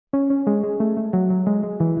Hello,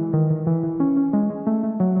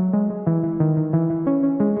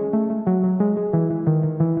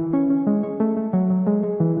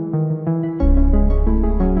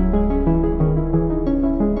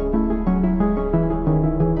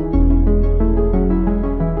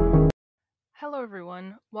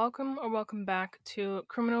 everyone. Welcome back to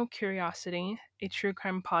Criminal Curiosity, a true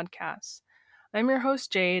crime podcast. I'm your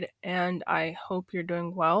host, Jade, and I hope you're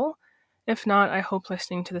doing well. If not, I hope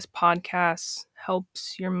listening to this podcast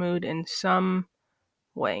helps your mood in some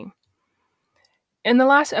way. In the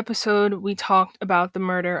last episode, we talked about the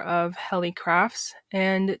murder of Helly Crafts,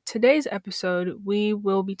 and today's episode, we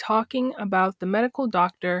will be talking about the medical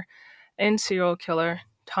doctor and serial killer,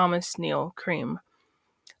 Thomas Neal Cream.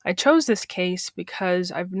 I chose this case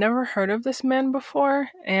because I've never heard of this man before,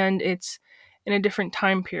 and it's in a different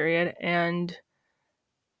time period, and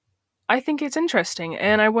I think it's interesting,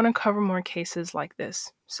 and I want to cover more cases like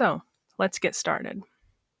this. So, let's get started.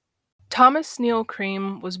 Thomas Neal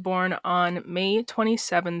Cream was born on May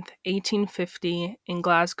 27th, 1850, in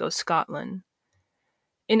Glasgow, Scotland.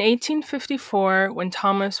 In 1854, when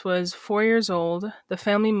Thomas was 4 years old, the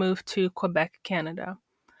family moved to Quebec, Canada,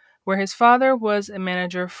 where his father was a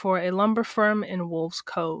manager for a lumber firm in Wolves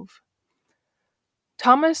Cove.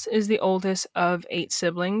 Thomas is the oldest of 8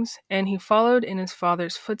 siblings, and he followed in his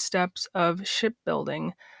father's footsteps of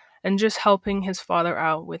shipbuilding and just helping his father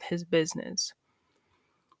out with his business.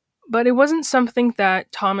 But it wasn't something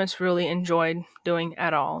that Thomas really enjoyed doing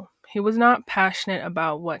at all. He was not passionate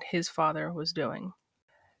about what his father was doing.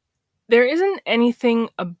 There isn't anything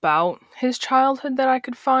about his childhood that I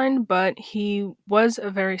could find, but he was a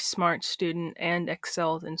very smart student and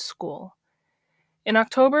excelled in school. In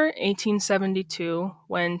October 1872,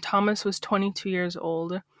 when Thomas was 22 years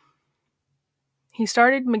old, he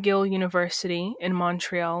started McGill University in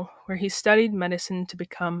Montreal, where he studied medicine to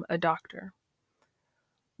become a doctor.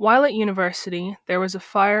 While at university, there was a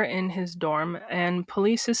fire in his dorm, and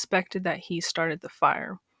police suspected that he started the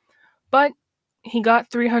fire. But he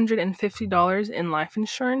got $350 in life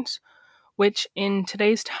insurance, which in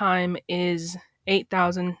today's time is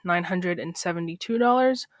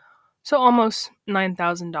 $8,972, so almost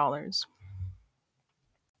 $9,000.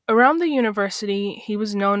 Around the university, he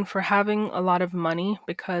was known for having a lot of money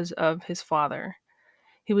because of his father.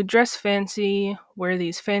 He would dress fancy, wear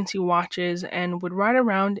these fancy watches, and would ride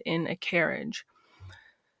around in a carriage.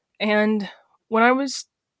 And when I was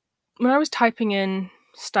typing in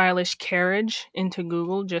stylish carriage into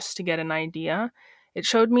Google just to get an idea, it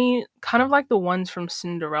showed me kind of like the ones from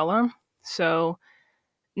Cinderella. So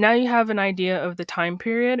now you have an idea of the time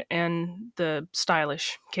period and the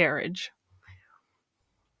stylish carriage.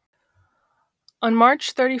 On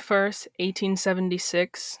March 31st,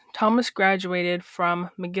 1876, Thomas graduated from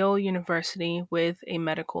McGill University with a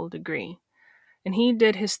medical degree, and he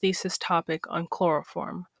did his thesis topic on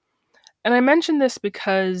chloroform. And I mention this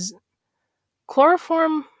because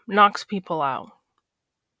chloroform knocks people out,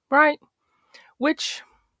 right? Which,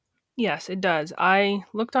 yes, it does. I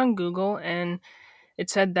looked on Google and it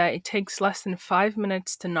said that it takes less than 5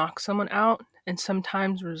 minutes to knock someone out and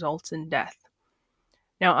sometimes results in death.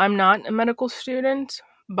 Now, I'm not a medical student,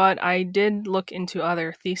 but I did look into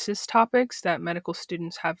other thesis topics that medical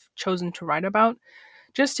students have chosen to write about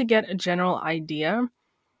just to get a general idea.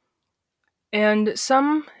 And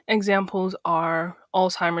some examples are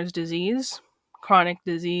Alzheimer's disease, chronic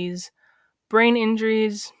disease, brain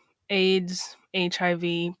injuries, AIDS,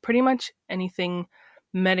 HIV, pretty much anything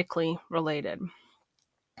medically related.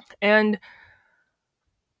 And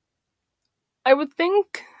I would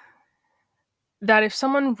think that if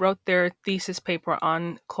someone wrote their thesis paper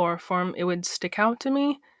on chloroform, it would stick out to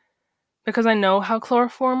me because I know how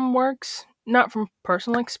chloroform works, not from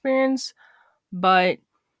personal experience, but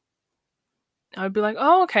I would be like,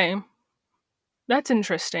 oh, okay, that's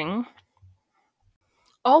interesting.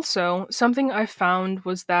 Also, something I found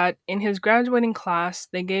was that in his graduating class,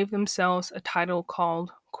 they gave themselves a title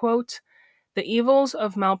called, quote, "The Evils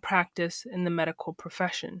of Malpractice in the Medical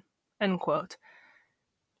Profession," end quote.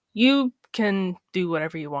 You can do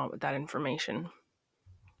whatever you want with that information.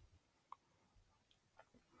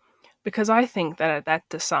 Because I think that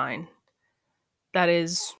that's a sign. That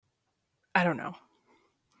is, I don't know.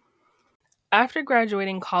 After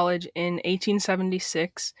graduating college in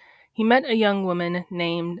 1876, he met a young woman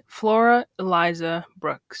named Flora Eliza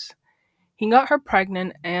Brooks. He got her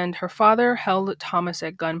pregnant, and her father held Thomas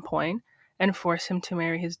at gunpoint and forced him to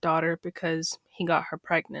marry his daughter because he got her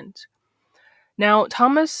pregnant. Now,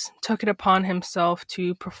 Thomas took it upon himself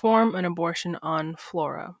to perform an abortion on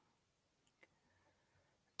Flora.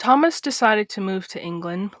 Thomas decided to move to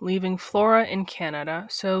England, leaving Flora in Canada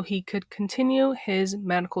so he could continue his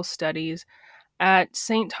medical studies at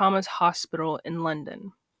St. Thomas Hospital in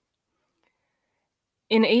London.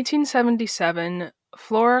 In 1877,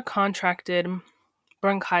 Flora contracted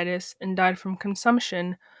bronchitis and died from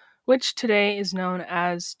consumption, which today is known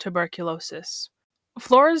as tuberculosis.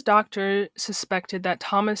 Flora's doctor suspected that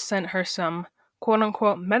Thomas sent her some quote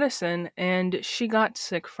unquote medicine and she got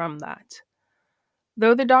sick from that.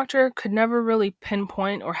 Though the doctor could never really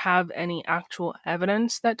pinpoint or have any actual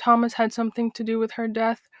evidence that Thomas had something to do with her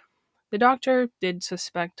death, the doctor did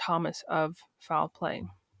suspect Thomas of foul play.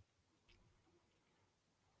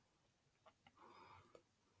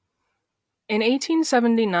 In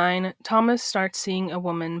 1879, Thomas starts seeing a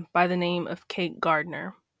woman by the name of Kate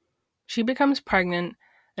Gardner. She becomes pregnant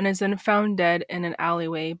and is then found dead in an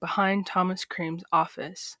alleyway behind Thomas Cream's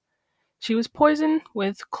office. She was poisoned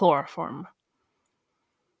with chloroform.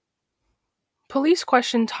 Police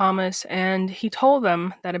questioned Thomas and he told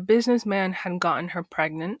them that a businessman had gotten her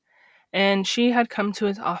pregnant and she had come to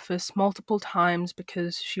his office multiple times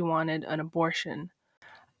because she wanted an abortion.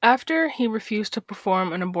 After he refused to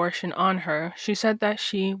perform an abortion on her, she said that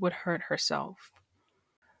she would hurt herself.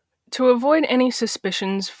 To avoid any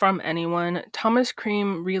suspicions from anyone, Thomas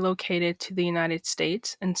Cream relocated to the United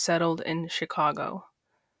States and settled in Chicago.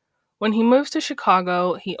 When he moves to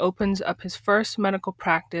Chicago, he opens up his first medical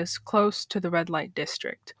practice close to the red light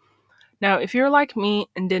district. Now, if you're like me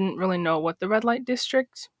and didn't really know what the red light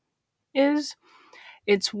district is,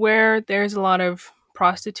 it's where there's a lot of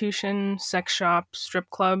prostitution, sex shops, strip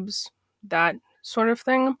clubs, that sort of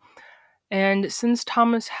thing. And since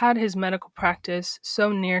Thomas had his medical practice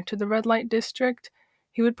so near to the red light district,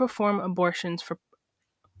 he would perform abortions for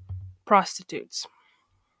prostitutes.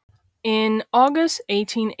 In August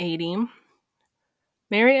 1880,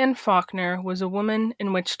 Mary Ann Faulkner was a woman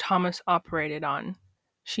in which Thomas operated on.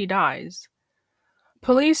 She dies.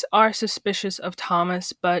 Police are suspicious of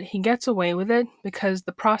Thomas, but he gets away with it because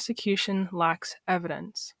the prosecution lacks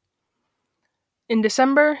evidence. In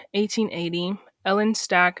December 1880, Ellen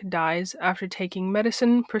Stack dies after taking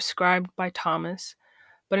medicine prescribed by Thomas,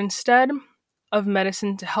 but instead of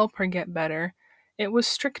medicine to help her get better, it was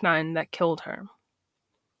strychnine that killed her.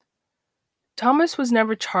 Thomas was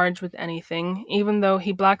never charged with anything, even though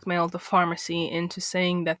he blackmailed the pharmacy into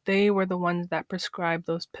saying that they were the ones that prescribed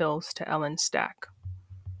those pills to Ellen Stack.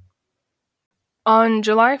 On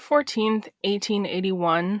July 14,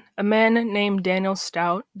 1881, a man named Daniel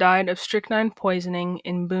Stout died of strychnine poisoning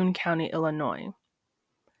in Boone County, Illinois.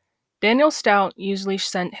 Daniel Stout usually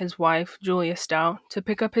sent his wife, Julia Stout, to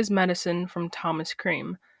pick up his medicine from Thomas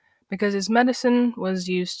Cream, because his medicine was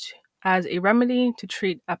used as a remedy to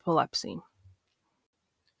treat epilepsy.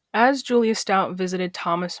 As Julia Stout visited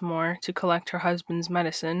Thomas more to collect her husband's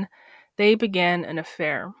medicine, they began an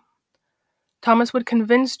affair. Thomas would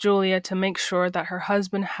convince Julia to make sure that her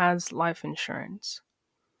husband has life insurance.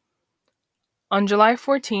 On July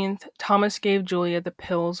 14th, Thomas gave Julia the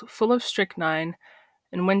pills full of strychnine,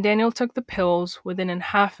 and when Daniel took the pills, within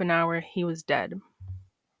half an hour he was dead.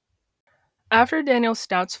 After Daniel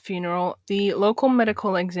Stout's funeral, the local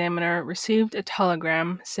medical examiner received a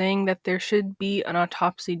telegram saying that there should be an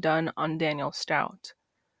autopsy done on Daniel Stout.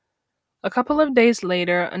 A couple of days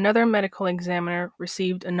later, another medical examiner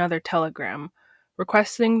received another telegram,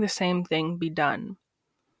 requesting the same thing be done.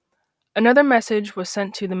 Another message was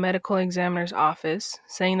sent to the medical examiner's office,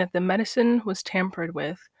 saying that the medicine was tampered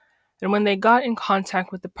with, and when they got in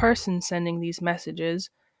contact with the person sending these messages,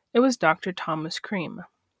 it was Dr. Thomas Cream.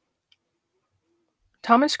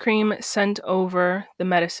 Thomas Cream sent over the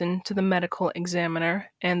medicine to the medical examiner,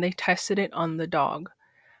 and they tested it on the dog.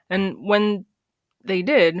 And when they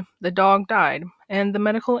did, the dog died, and the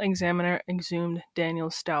medical examiner exhumed Daniel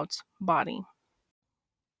Stout's body.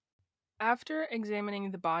 After examining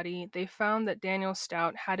the body, they found that Daniel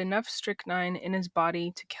Stout had enough strychnine in his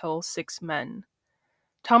body to kill 6 men.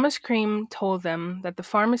 Thomas Cream told them that the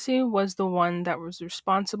pharmacy was the one that was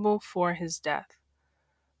responsible for his death.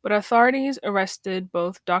 But authorities arrested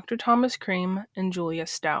both Dr. Thomas Cream and Julia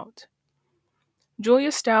Stout.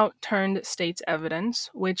 Julia Stout turned state's evidence,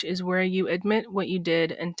 which is where you admit what you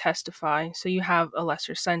did and testify so you have a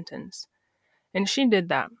lesser sentence. And she did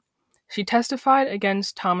that. She testified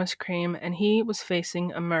against Thomas Cream and he was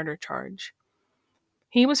facing a murder charge.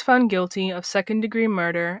 He was found guilty of second-degree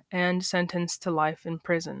murder and sentenced to life in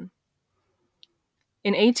prison.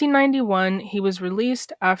 In 1891, he was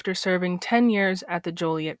released after serving 10 years at the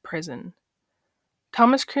Joliet prison.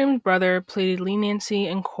 Thomas Cream's brother pleaded leniency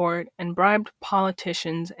in court and bribed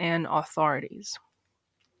politicians and authorities.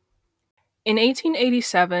 In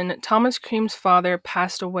 1887, Thomas Cream's father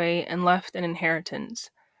passed away and left an inheritance,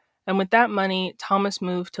 and with that money, Thomas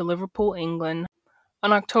moved to Liverpool, England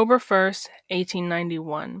on October 1st,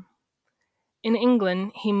 1891. In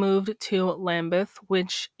England, he moved to Lambeth,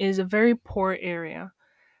 which is a very poor area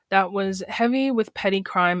that was heavy with petty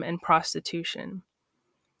crime and prostitution.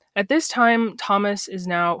 At this time, Thomas is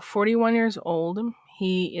now 41 years old.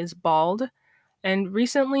 He is bald and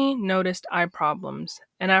recently noticed eye problems,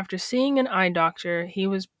 and after seeing an eye doctor, he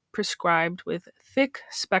was prescribed with thick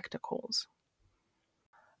spectacles.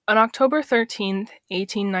 On October 13th,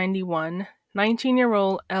 1891,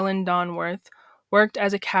 19-year-old Ellen Donworth worked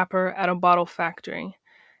as a capper at a bottle factory,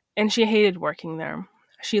 and she hated working there.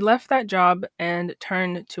 She left that job and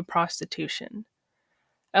turned to prostitution.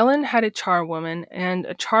 Ellen had a charwoman, and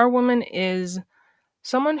a charwoman is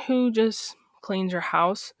someone who just cleans your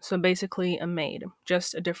house, so basically a maid,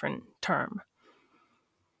 just a different term.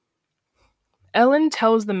 Ellen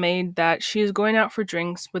tells the maid that she is going out for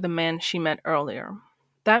drinks with a man she met earlier.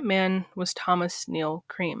 That man was Thomas Neal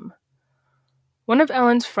Cream. One of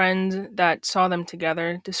Ellen's friends that saw them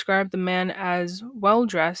together described the man as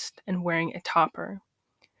well-dressed and wearing a topper.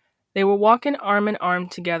 They were walking arm in arm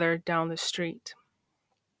together down the street.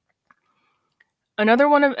 Another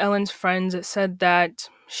one of Ellen's friends said that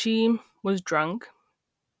she was drunk.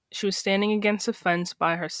 She was standing against a fence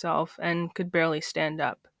by herself and could barely stand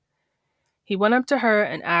up. He went up to her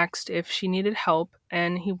and asked if she needed help,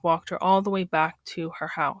 and he walked her all the way back to her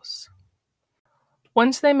house.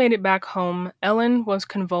 Once they made it back home, Ellen was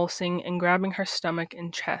convulsing and grabbing her stomach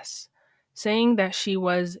and chest, saying that she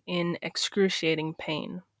was in excruciating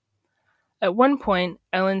pain. At one point,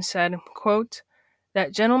 Ellen said, quote,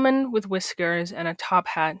 "That gentleman with whiskers and a top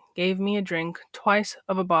hat gave me a drink twice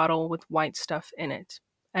of a bottle with white stuff in it."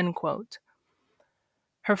 End quote.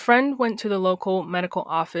 Her friend went to the local medical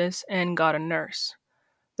office and got a nurse.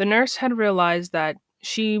 The nurse had realized that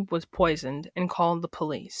she was poisoned and called the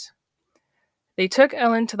police. They took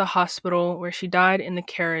Ellen to the hospital where she died in the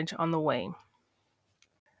carriage on the way.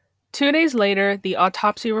 2 days later, the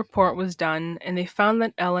autopsy report was done and they found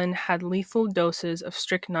that Ellen had lethal doses of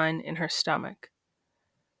strychnine in her stomach.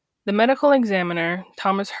 The medical examiner,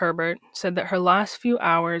 Thomas Herbert, said that her last few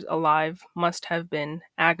hours alive must have been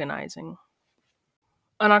agonizing.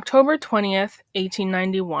 On October 20th,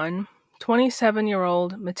 1891,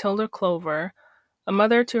 27-year-old Matilda Clover, a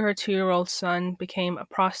mother to her 2-year-old son, became a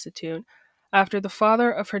prostitute after the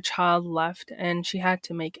father of her child left and she had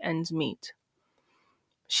to make ends meet.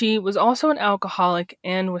 She was also an alcoholic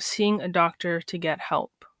and was seeing a doctor to get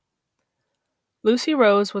help. Lucy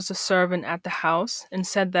Rose was a servant at the house and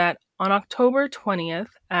said that on October 20th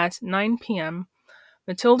at 9 p.m.,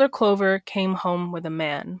 Matilda Clover came home with a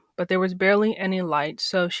man, but there was barely any light,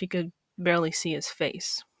 so she could barely see his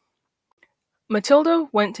face. Matilda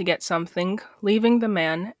went to get something, leaving the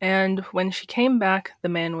man, and when she came back, the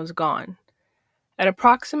man was gone. At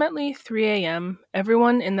approximately 3 a.m.,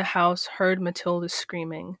 everyone in the house heard Matilda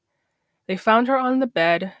screaming. They found her on the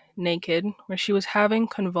bed, naked, where she was having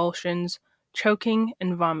convulsions, choking,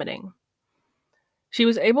 and vomiting. She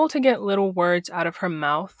was able to get little words out of her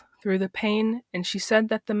mouth through the pain, and she said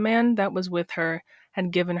that the man that was with her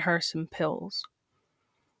had given her some pills.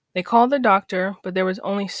 They called the doctor, but there was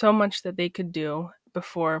only so much that they could do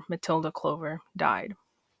before Matilda Clover died.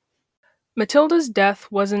 Matilda's death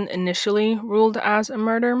wasn't initially ruled as a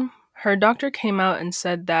murder. Her doctor came out and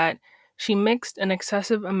said that she mixed an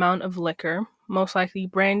excessive amount of liquor, most likely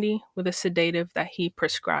brandy, with a sedative that he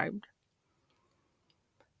prescribed.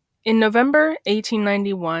 In November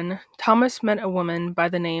 1891, Thomas met a woman by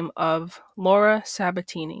the name of Laura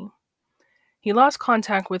Sabatini. He lost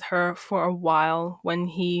contact with her for a while when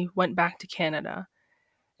he went back to Canada.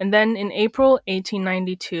 And then in April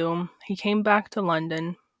 1892, he came back to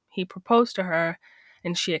London, he proposed to her,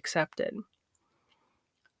 and she accepted.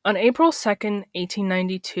 On April 2nd,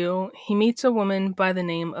 1892, he meets a woman by the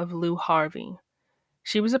name of Lou Harvey.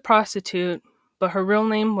 She was a prostitute, but her real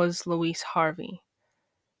name was Louise Harvey.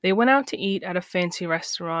 They went out to eat at a fancy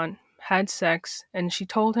restaurant, had sex, and she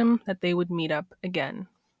told him that they would meet up again.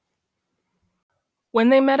 When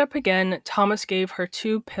they met up again, Thomas gave her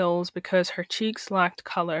 2 pills because her cheeks lacked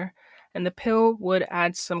color, and the pill would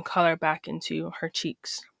add some color back into her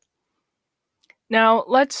cheeks. Now,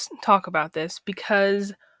 let's talk about this,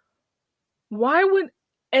 because why would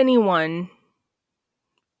anyone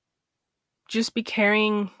just be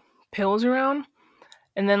carrying pills around?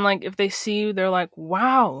 And then, if they see you, they're like,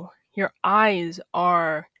 wow, your eyes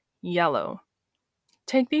are yellow.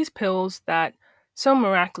 Take these pills that so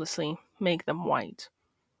miraculously make them white.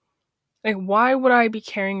 Like, why would I be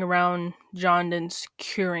carrying around jaundice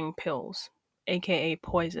curing pills, aka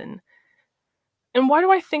poison? And why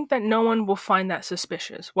do I think that no one will find that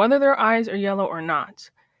suspicious, whether their eyes are yellow or not?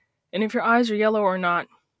 And if your eyes are yellow or not,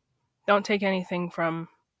 don't take anything from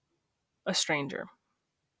a stranger.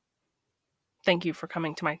 Thank you for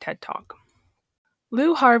coming to my TED Talk.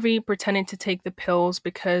 Lou Harvey pretended to take the pills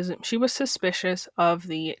because she was suspicious of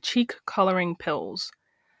the cheek coloring pills.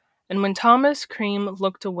 And when Thomas Cream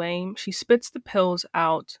looked away, she spits the pills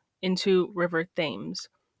out into River Thames,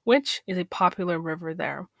 which is a popular river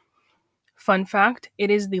there. Fun fact, it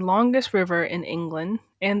is the longest river in England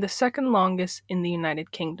and the second longest in the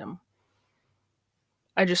United Kingdom.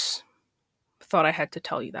 I just thought I had to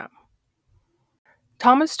tell you that.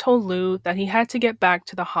 Thomas told Lou that he had to get back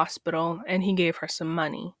to the hospital and he gave her some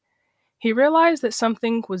money. He realized that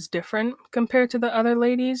something was different compared to the other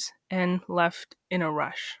ladies and left in a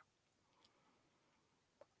rush.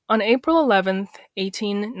 On April 11th,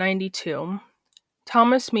 1892,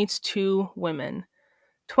 Thomas meets two women,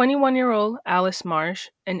 21-year-old Alice Marsh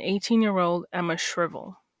and 18-year-old Emma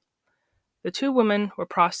Shrivel. The two women were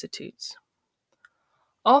prostitutes.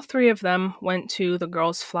 All three of them went to the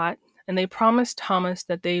girl's flat, and they promised Thomas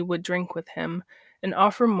that they would drink with him and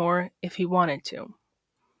offer more if he wanted to.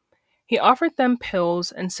 He offered them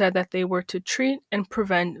pills and said that they were to treat and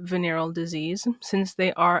prevent venereal disease since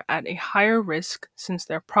they are at a higher risk since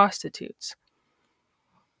they're prostitutes.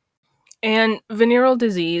 And venereal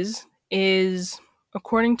disease is,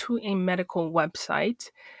 according to a medical website,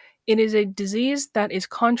 it is a disease that is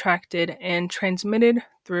contracted and transmitted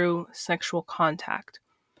through sexual contact.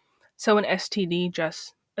 So an STD,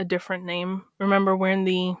 just a different name. Remember, we're in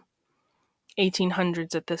the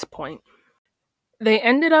 1800s at this point. They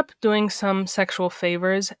ended up doing some sexual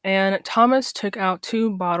favors, and Thomas took out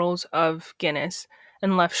 2 bottles of Guinness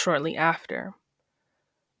and left shortly after.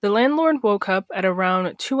 The landlord woke up at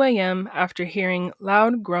around 2 a.m. after hearing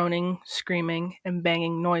loud groaning, screaming, and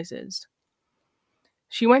banging noises.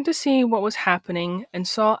 She went to see what was happening and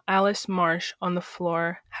saw Alice Marsh on the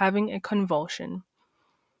floor having a convulsion.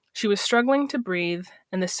 She was struggling to breathe,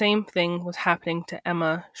 and the same thing was happening to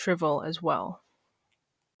Emma Shrivel as well.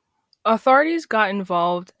 Authorities got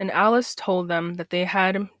involved, and Alice told them that they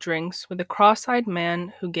had drinks with a cross-eyed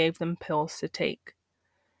man who gave them pills to take.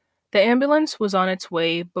 The ambulance was on its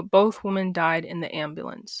way, but both women died in the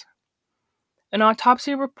ambulance. An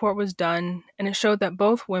autopsy report was done, and it showed that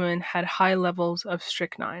both women had high levels of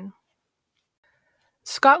strychnine.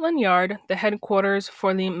 Scotland Yard, the headquarters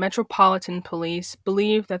for the Metropolitan Police,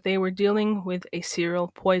 believed that they were dealing with a serial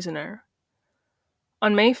poisoner.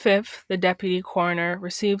 On May 5th, the deputy coroner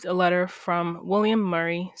received a letter from William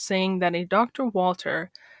Murray saying that a Dr. Walter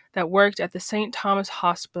that worked at the St. Thomas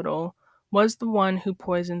Hospital was the one who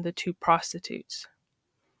poisoned the 2 prostitutes.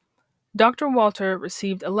 Dr. Walter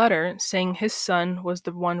received a letter saying his son was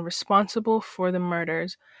the one responsible for the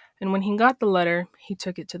murders, and when he got the letter, he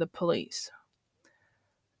took it to the police.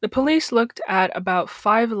 The police looked at about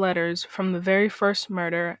 5 letters from the very first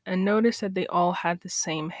murder and noticed that they all had the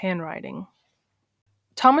same handwriting.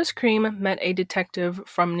 Thomas Cream met a detective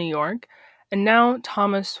from New York, and now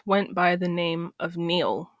Thomas went by the name of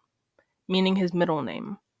Neil, meaning his middle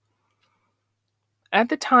name. At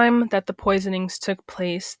the time that the poisonings took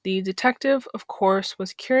place, the detective, of course,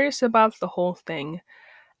 was curious about the whole thing,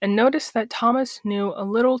 and noticed that Thomas knew a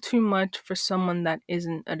little too much for someone that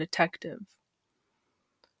isn't a detective.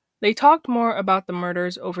 They talked more about the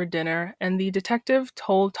murders over dinner, and the detective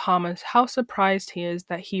told Thomas how surprised he is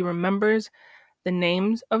that he remembers the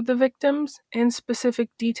names of the victims and specific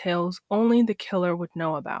details only the killer would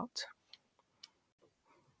know about.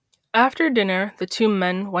 After dinner, the 2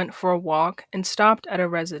 men went for a walk and stopped at a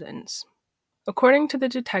residence. According to the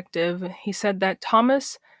detective, he said that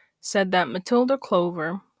Thomas said that Matilda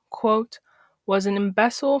Clover, quote, was an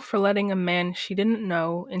imbecile for letting a man she didn't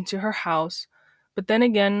know into her house, but then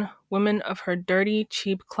again, women of her dirty,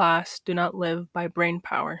 cheap class do not live by brain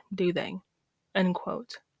power, do they? End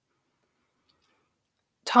quote.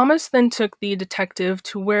 Thomas then took the detective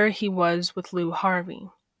to where he was with Lou Harvey.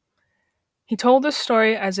 He told the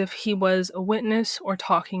story as if he was a witness or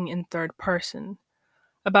talking in third person,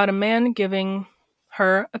 about a man giving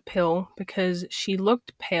her a pill because she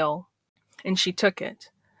looked pale, and she took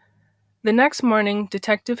it. The next morning,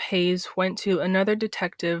 Detective Hayes went to another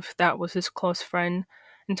detective that was his close friend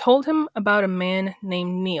and told him about a man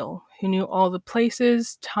named Neil who knew all the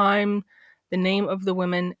places, time, the name of the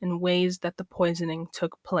women, and ways that the poisoning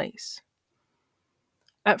took place.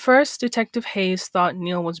 At first, Detective Hayes thought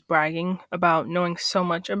Neil was bragging about knowing so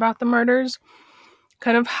much about the murders,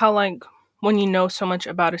 kind of how, like, when you know so much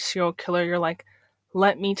about a serial killer, you're like,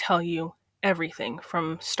 let me tell you everything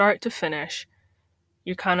from start to finish.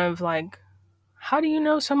 You're kind of like, how do you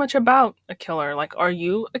know so much about a killer? Like, are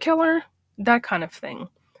you a killer? That kind of thing.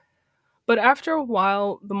 But after a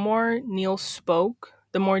while, the more Neil spoke,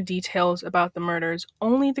 the more details about the murders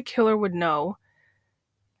only the killer would know.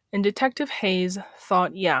 And Detective Hayes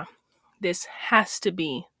thought, yeah, this has to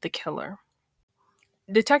be the killer.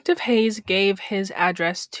 Detective Hayes gave his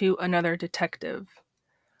address to another detective.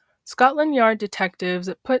 Scotland Yard detectives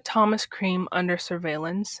put Thomas Cream under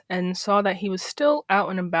surveillance and saw that he was still out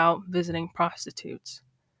and about visiting prostitutes.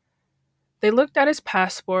 They looked at his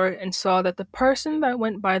passport and saw that the person that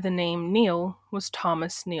went by the name Neil was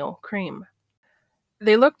Thomas Neil Cream.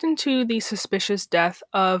 They looked into the suspicious death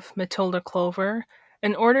of Matilda Clover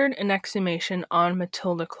and ordered an exhumation on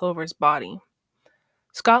Matilda Clover's body.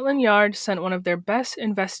 Scotland Yard sent one of their best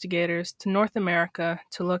investigators to North America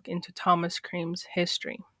to look into Thomas Cream's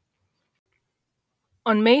history.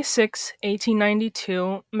 On May 6,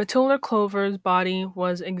 1892, Matilda Clover's body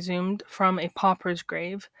was exhumed from a pauper's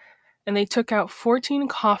grave, and they took out 14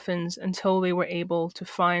 coffins until they were able to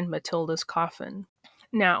find Matilda's coffin.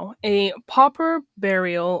 Now, a pauper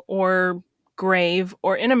burial or grave,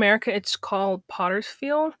 or in America it's called Potter's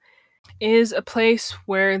Field, is a place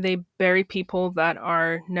where they bury people that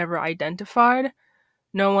are never identified.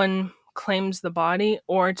 No one claims the body,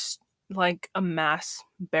 or it's like a mass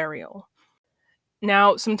burial.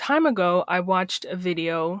 Now, some time ago, I watched a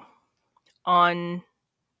video on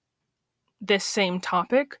this same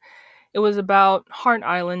topic. It was about Hart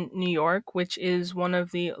Island, New York, which is one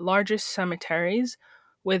of the largest cemeteries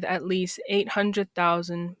with at least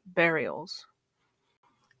 800,000 burials.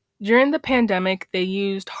 During the pandemic, they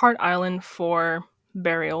used Hart Island for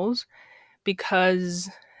burials because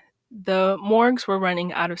the morgues were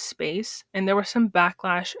running out of space and there was some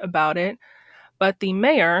backlash about it. But the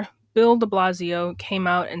mayor, Bill de Blasio, came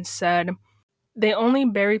out and said they only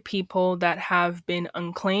bury people that have been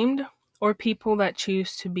unclaimed or people that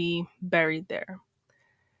choose to be buried there.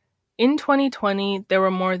 In 2020, there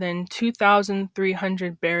were more than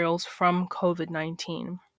 2,300 burials from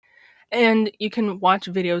COVID-19. And you can watch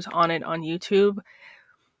videos on it on YouTube.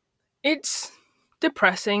 It's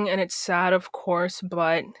depressing and it's sad, of course,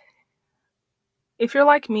 but if you're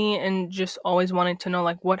like me and just always wanted to know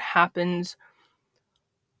like what happens,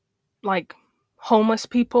 like homeless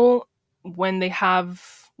people when they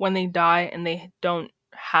die and they don't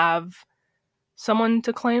have someone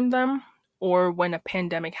to claim them, or when a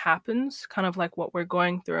pandemic happens, kind of like what we're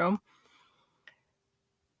going through,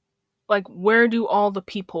 like where do all the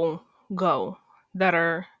people go that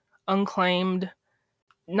are unclaimed?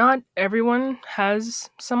 Not everyone has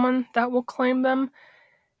someone that will claim them.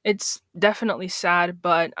 It's definitely sad,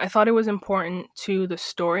 but I thought it was important to the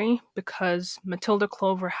story because Matilda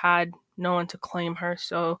Clover had no one to claim her,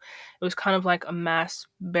 so it was kind of like a mass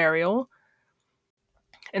burial.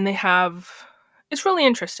 And it's really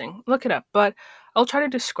interesting. Look it up, but I'll try to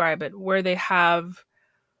describe it where they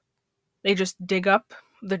just dig up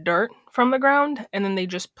the dirt from the ground and then they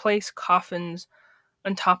just place coffins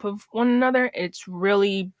on top of one another. It's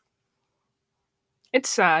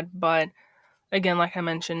sad, but again, like I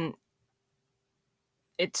mentioned,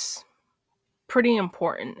 it's pretty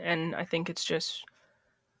important, and I think it's just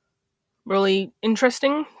really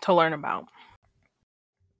interesting to learn about.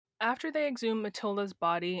 After they exhumed Matilda's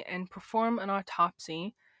body and performed an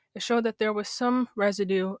autopsy, it showed that there was some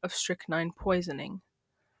residue of strychnine poisoning.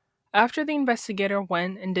 After the investigator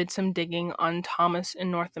went and did some digging on Thomas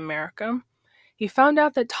in North America, he found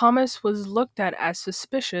out that Thomas was looked at as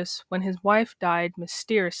suspicious when his wife died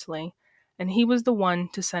mysteriously, and he was the one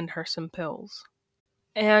to send her some pills.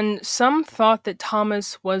 And some thought that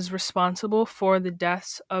Thomas was responsible for the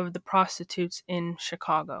deaths of the prostitutes in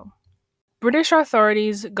Chicago. British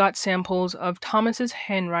authorities got samples of Thomas's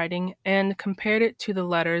handwriting and compared it to the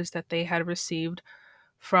letters that they had received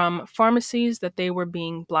from pharmacies that they were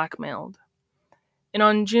being blackmailed. And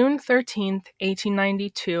on June 13th,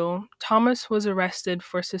 1892, Thomas was arrested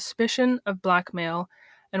for suspicion of blackmail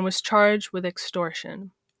and was charged with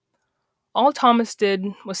extortion. All Thomas did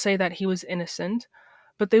was say that he was innocent,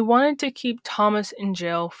 but they wanted to keep Thomas in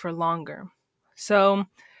jail for longer. So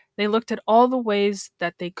they looked at all the ways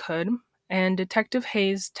that they could, and Detective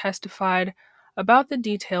Hayes testified about the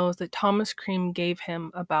details that Thomas Cream gave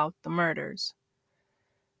him about the murders.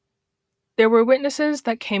 There were witnesses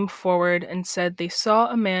that came forward and said they saw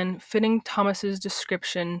a man fitting Thomas's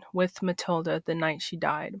description with Matilda the night she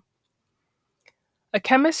died. A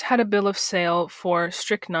chemist had a bill of sale for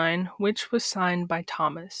strychnine, which was signed by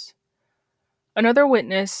Thomas. Another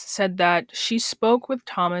witness said that she spoke with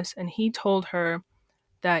Thomas and he told her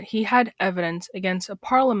that he had evidence against a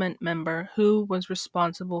parliament member who was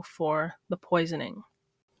responsible for the poisoning.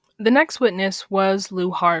 The next witness was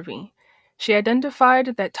Lou Harvey. She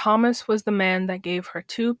identified that Thomas was the man that gave her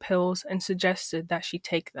 2 pills and suggested that she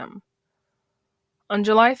take them. On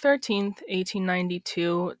July 13th,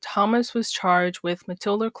 1892, Thomas was charged with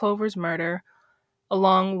Matilda Clover's murder,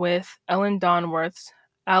 along with Ellen Donworth's,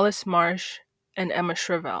 Alice Marsh, and Emma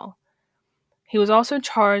Shrevell. He was also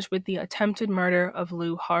charged with the attempted murder of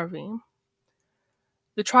Lou Harvey.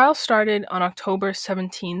 The trial started on October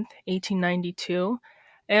 17th, 1892,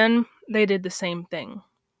 and they did the same thing.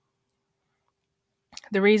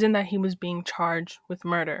 The reason that he was being charged with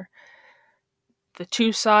murder. The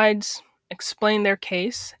 2 sides explained their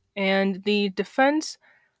case, and the defense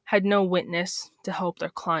had no witness to help their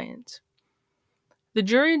client. The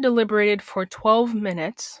jury deliberated for 12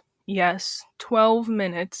 minutes, yes, 12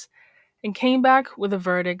 minutes, and came back with a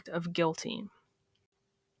verdict of guilty.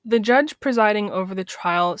 The judge presiding over the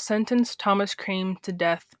trial sentenced Thomas Cream to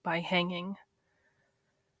death by hanging.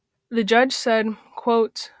 The judge said,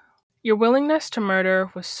 quote, "Your willingness to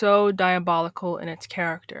murder was so diabolical in its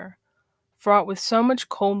character, fraught with so much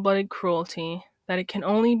cold-blooded cruelty, that it can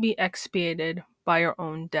only be expiated by your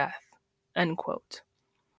own death." End quote.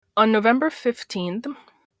 On November 15th,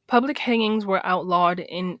 public hangings were outlawed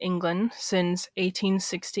in England since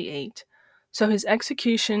 1868, so his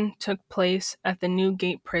execution took place at the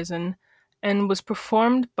Newgate prison and was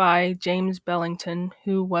performed by James Bellington,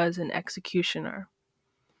 who was an executioner.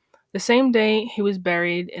 The same day, he was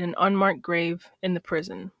buried in an unmarked grave in the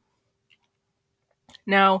prison.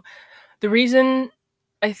 Now, the reason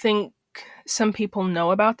I think some people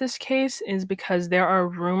know about this case is because there are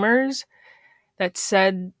rumors that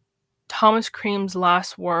said Thomas Cream's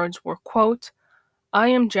last words were, quote, "I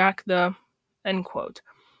am Jack the," end quote.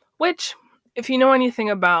 Which, if you know anything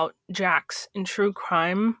about Jacks in true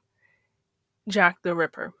crime, Jack the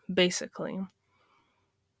Ripper, basically.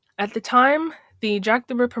 At the time, the Jack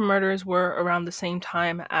the Ripper murders were around the same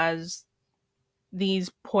time as these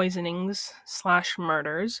poisonings /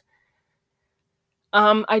 murders.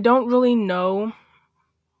 I don't really know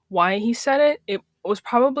why he said it. It was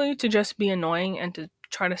probably to just be annoying and to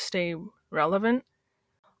try to stay relevant.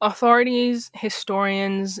 Authorities,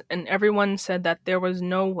 historians, and everyone said that there was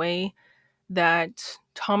no way that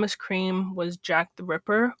Thomas Cream was Jack the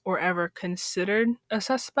Ripper or ever considered a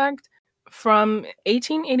suspect. From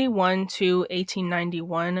 1881 to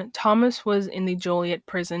 1891, Thomas was in the Joliet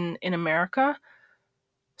prison in America,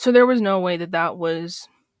 so there was no way that that was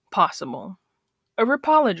possible. A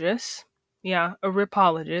ripologist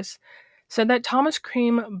said that Thomas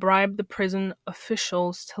Cream bribed the prison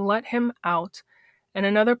officials to let him out, and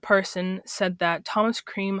another person said that Thomas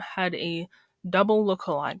Cream had a double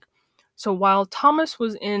look-alike. So while Thomas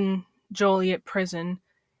was in Joliet prison,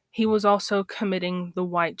 he was also committing the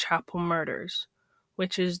Whitechapel murders,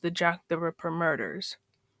 which is the Jack the Ripper murders.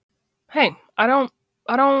 Hey, I don't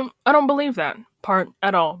believe that part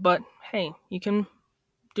at all, but hey, you can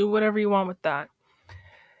do whatever you want with that.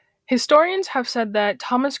 Historians have said that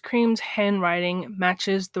Thomas Cream's handwriting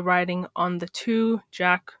matches the writing on the 2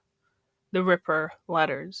 Jack the Ripper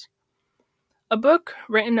letters. A book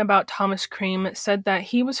written about Thomas Cream said that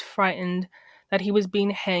he was frightened that he was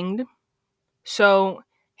being hanged, so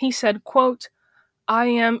he said, quote, "I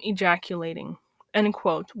am ejaculating," end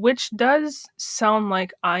quote, which does sound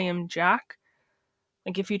like "I am Jack."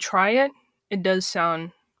 Like, if you try it, it does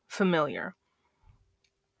sound familiar.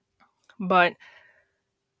 But,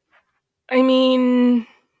 I mean,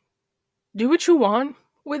 do what you want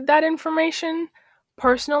with that information.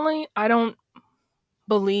 Personally, I don't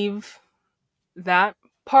believe that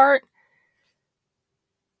part.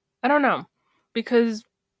 I don't know. Because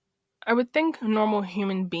I would think a normal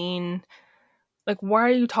human being, like, why are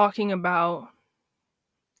you talking about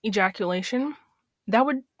ejaculation? That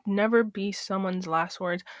would never be someone's last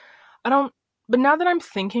words. But now that I'm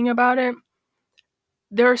thinking about it,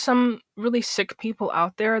 there are some really sick people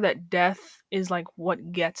out there that death is like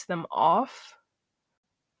what gets them off.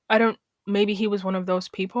 Maybe he was one of those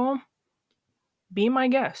people. Be my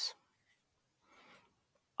guess.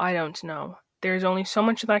 I don't know. There's only so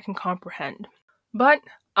much that I can comprehend. But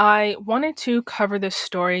I wanted to cover this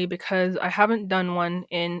story because I haven't done one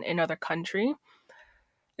in another country.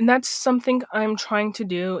 And that's something I'm trying to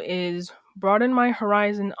do, is broaden my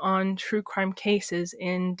horizon on true crime cases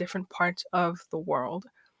in different parts of the world.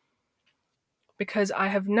 Because I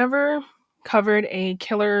have never covered a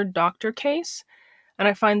killer doctor case, and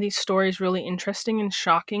I find these stories really interesting and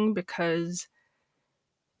shocking because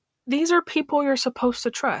these are people you're supposed to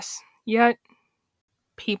trust, yet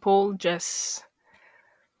people just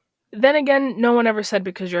Then again, no one ever said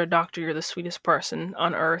because you're a doctor, you're the sweetest person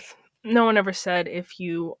on earth. No one ever said if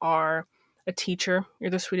you are a teacher, you're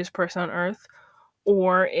the sweetest person on earth,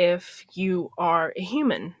 or if you are a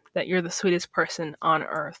human, that you're the sweetest person on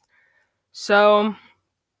earth. So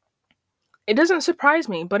it doesn't surprise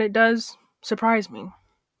me, but it does surprise me.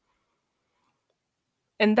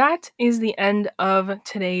 And that is the end of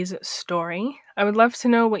today's story. I would love to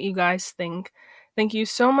know what you guys think. Thank you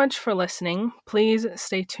so much for listening. Please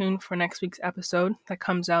stay tuned for next week's episode that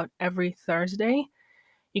comes out every Thursday.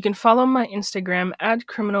 You can follow my Instagram at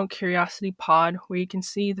Criminal Curiosity Pod, where you can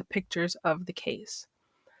see the pictures of the case.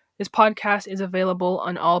 This podcast is available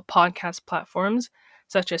on all podcast platforms,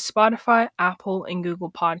 such as Spotify, Apple, and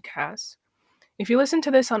Google Podcasts. If you listen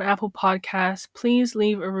to this on Apple Podcasts, please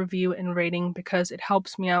leave a review and rating because it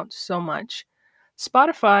helps me out so much.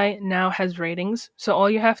 Spotify now has ratings, so all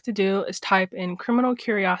you have to do is type in Criminal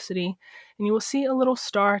Curiosity and you will see a little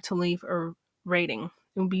star to leave a rating.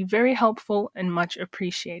 It will be very helpful and much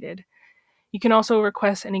appreciated. You can also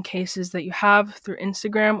request any cases that you have through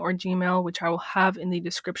Instagram or Gmail, which I will have in the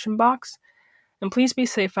description box. And please be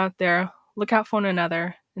safe out there. Look out for one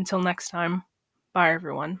another. Until next time, bye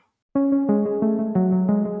everyone.